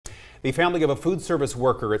The family of a food service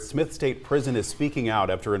worker at Smith State Prison is speaking out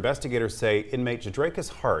after investigators say inmate Jadreka's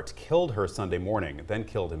Hart killed her Sunday morning, then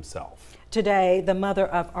killed himself. Today, the mother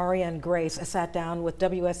of Ariane Grace sat down with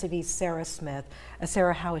WSAV's Sarah Smith.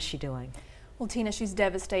 Sarah, how is she doing? Well, Tina, she's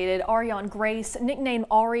devastated. Ariane Grace, nicknamed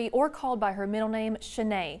Ari or called by her middle name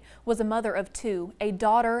Shanae, was a mother of two, a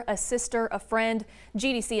daughter, a sister, a friend.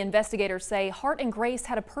 GDC investigators say Hart and Grace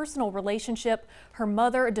had a personal relationship. Her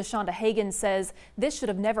mother, DeShonda Hagen, says this should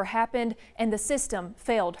have never happened and the system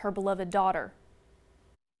failed her beloved daughter.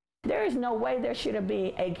 There is no way there should have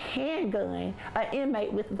been a handgun, an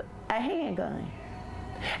inmate with a handgun.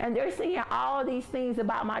 And they're saying all these things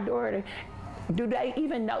about my daughter. Do they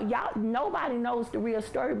even know? Nobody knows the real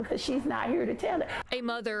story because she's not here to tell it. A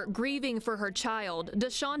mother grieving for her child,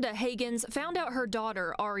 DeShonda Hagens, found out her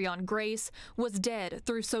daughter, Ariane Grace, was dead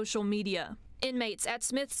through social media. Inmates at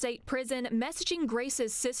Smith State Prison messaging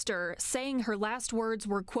Grace's sister, saying her last words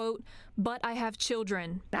were, quote, "But I have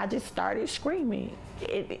children." I just started screaming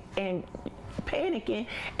and panicking,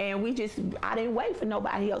 and I didn't wait for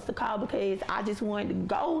nobody else to call because I just wanted to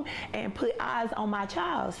go and put eyes on my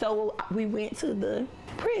child. So we went to the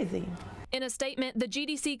prison. In a statement, the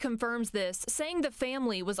GDC confirms this, saying the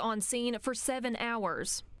family was on scene for 7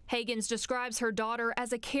 hours. Hagens describes her daughter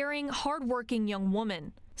as a caring, hardworking young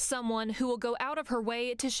woman, someone who will go out of her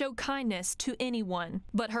way to show kindness to anyone.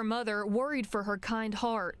 But her mother worried for her kind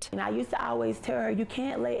heart. And I used to always tell her, you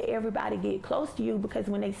can't let everybody get close to you because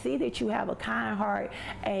when they see that you have a kind heart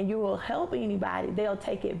and you will help anybody, they'll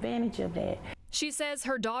take advantage of that. She says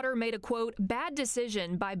her daughter made a, quote, bad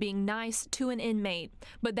decision by being nice to an inmate,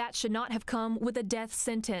 but that should not have come with a death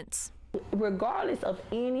sentence. Regardless of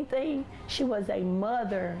anything, she was a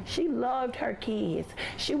mother. She loved her kids.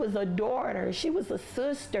 She was a daughter. She was a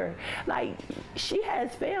sister. Like, she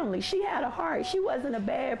has family. She had a heart. She wasn't a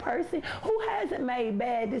bad person. Who hasn't made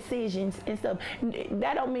bad decisions and stuff?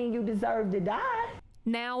 That don't mean you deserve to die.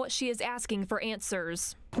 Now she is asking for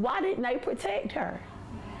answers. Why didn't they protect her?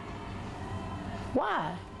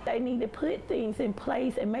 Why? They need to put things in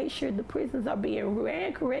place and make sure the prisons are being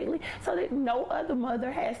ran correctly so that no other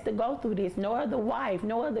mother has to go through this, no other wife,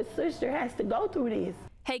 no other sister has to go through this.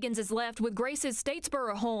 Hagens is left with Grace's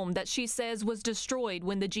Statesboro home that she says was destroyed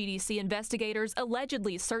when the GDC investigators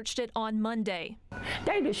allegedly searched it on Monday.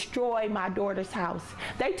 They destroyed my daughter's house.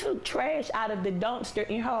 They took trash out of the dumpster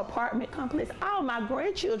in her apartment complex. All my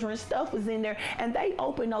grandchildren's stuff was in there, and they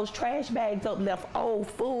opened those trash bags up, left old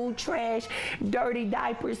food, trash, dirty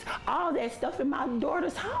diapers, all that stuff in my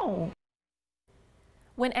daughter's home.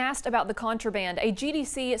 When asked about the contraband, a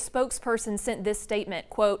GDC spokesperson sent this statement,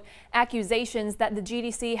 quote, accusations that the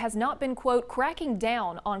GDC has not been, quote, cracking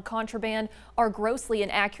down on contraband are grossly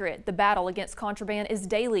inaccurate. The battle against contraband is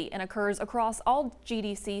daily and occurs across all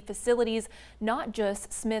GDC facilities, not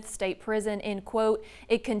just Smith State Prison, end quote.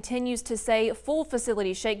 It continues to say full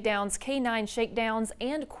facility shakedowns, K9 shakedowns,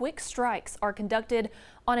 and quick strikes are conducted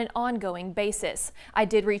on an ongoing basis. I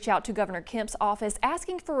did reach out to Governor Kemp's office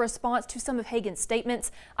asking for a response to some of Hagen's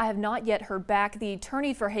statements. I have not yet heard back. The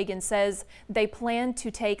attorney for Hagen says they plan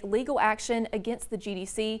to take legal action against the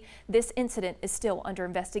GDC. This incident is still under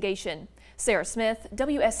investigation. Sarah Smith,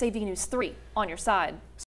 WSAV News 3, on your side.